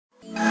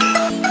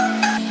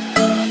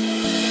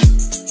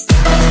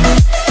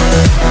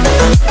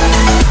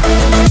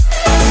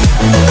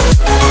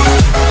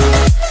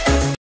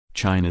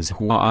China's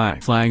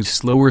Huawei flags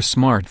slower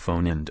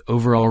smartphone and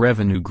overall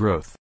revenue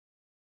growth.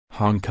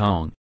 Hong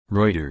Kong,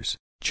 Reuters,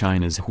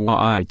 China's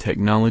Huawei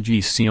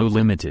Technologies Co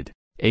Ltd,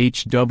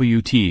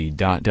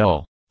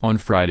 HWT.UL, on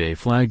Friday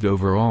flagged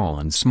overall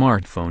and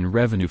smartphone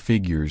revenue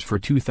figures for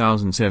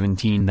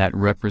 2017 that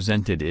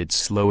represented its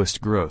slowest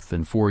growth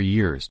in 4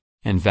 years,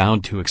 and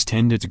vowed to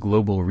extend its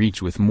global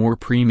reach with more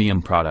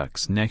premium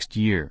products next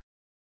year.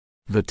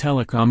 The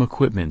telecom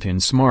equipment and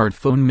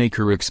smartphone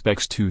maker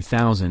expects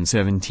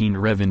 2017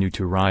 revenue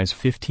to rise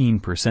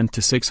 15%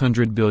 to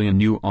 600 billion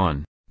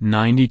yuan,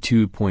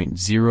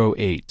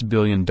 $92.08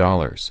 billion,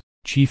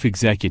 Chief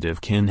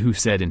Executive Qin Hu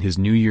said in his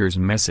New Year's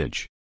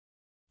message.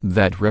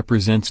 That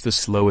represents the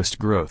slowest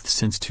growth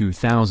since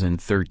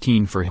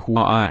 2013 for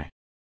Huawei.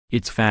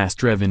 Its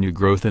fast revenue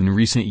growth in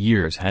recent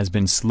years has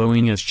been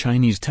slowing as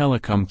Chinese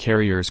telecom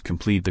carriers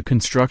complete the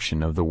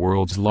construction of the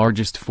world's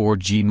largest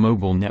 4G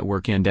mobile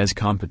network and as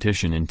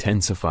competition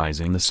intensifies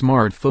in the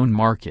smartphone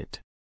market.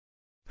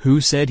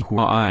 Hu said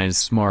Huawei's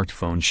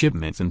smartphone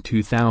shipments in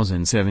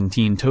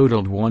 2017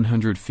 totaled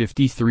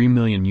 153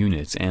 million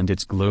units and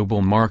its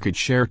global market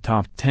share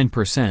topped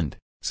 10%,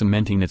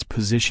 cementing its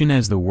position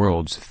as the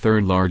world's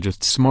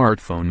third-largest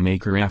smartphone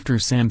maker after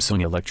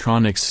Samsung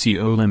Electronics Co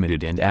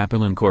Ltd and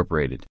Apple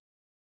Incorporated.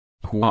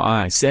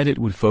 Huawei said it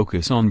would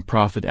focus on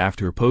profit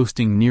after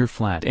posting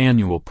near-flat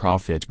annual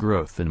profit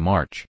growth in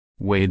March,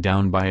 weighed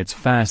down by its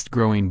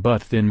fast-growing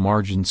but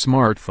thin-margin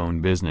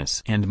smartphone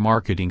business and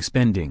marketing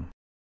spending.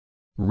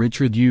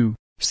 Richard Yu,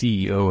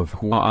 CEO of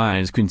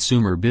Huawei's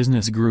Consumer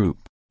Business Group,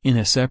 in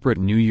a separate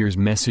New Year's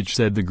message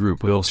said the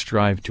group will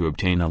strive to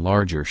obtain a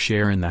larger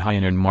share in the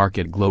high-end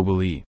market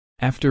globally,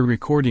 after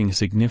recording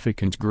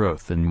significant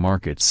growth in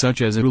markets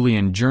such as Italy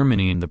and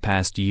Germany in the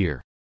past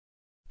year.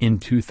 In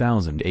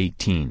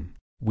 2018,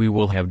 we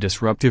will have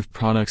disruptive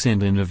products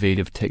and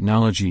innovative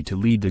technology to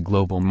lead the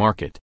global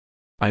market.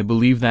 I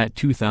believe that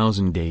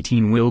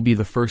 2018 will be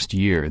the first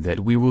year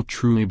that we will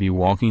truly be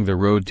walking the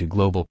road to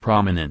global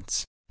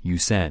prominence, Yu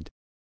said.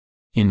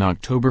 In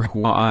October,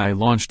 Huawei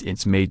launched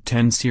its Mate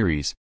 10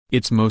 series,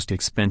 its most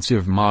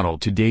expensive model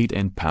to date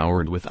and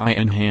powered with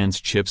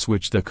AI-enhanced chips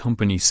which the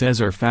company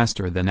says are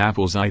faster than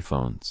Apple's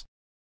iPhones.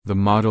 The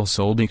model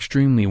sold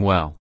extremely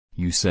well,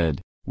 Yu said,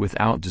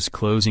 without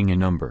disclosing a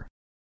number.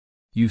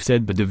 Yu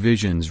said the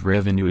division's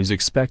revenue is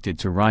expected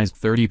to rise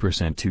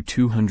 30% to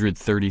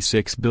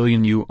 236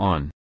 billion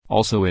yuan,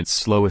 also its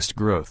slowest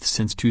growth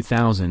since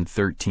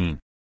 2013.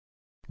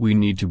 We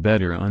need to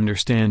better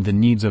understand the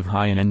needs of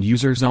high-end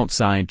users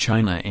outside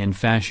China and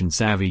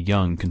fashion-savvy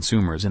young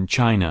consumers in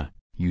China,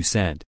 Yu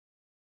said.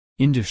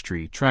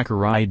 Industry tracker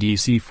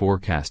IDC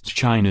forecasts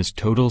China's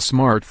total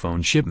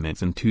smartphone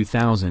shipments in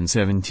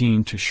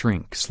 2017 to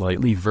shrink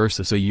slightly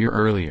versus a year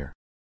earlier.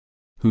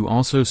 Hu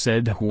also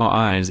said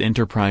Huawei's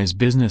enterprise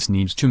business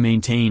needs to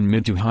maintain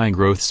mid to high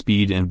growth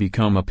speed and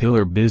become a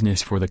pillar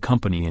business for the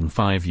company in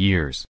 5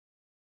 years.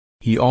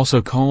 He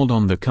also called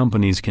on the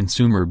company's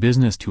consumer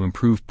business to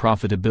improve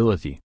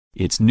profitability,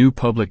 its new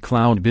public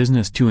cloud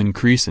business to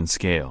increase in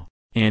scale,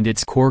 and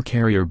its core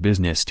carrier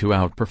business to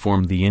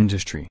outperform the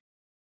industry.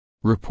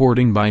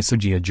 Reporting by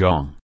Sijia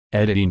Zhang,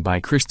 editing by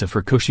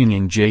Christopher Cushing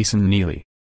and Jason Neely.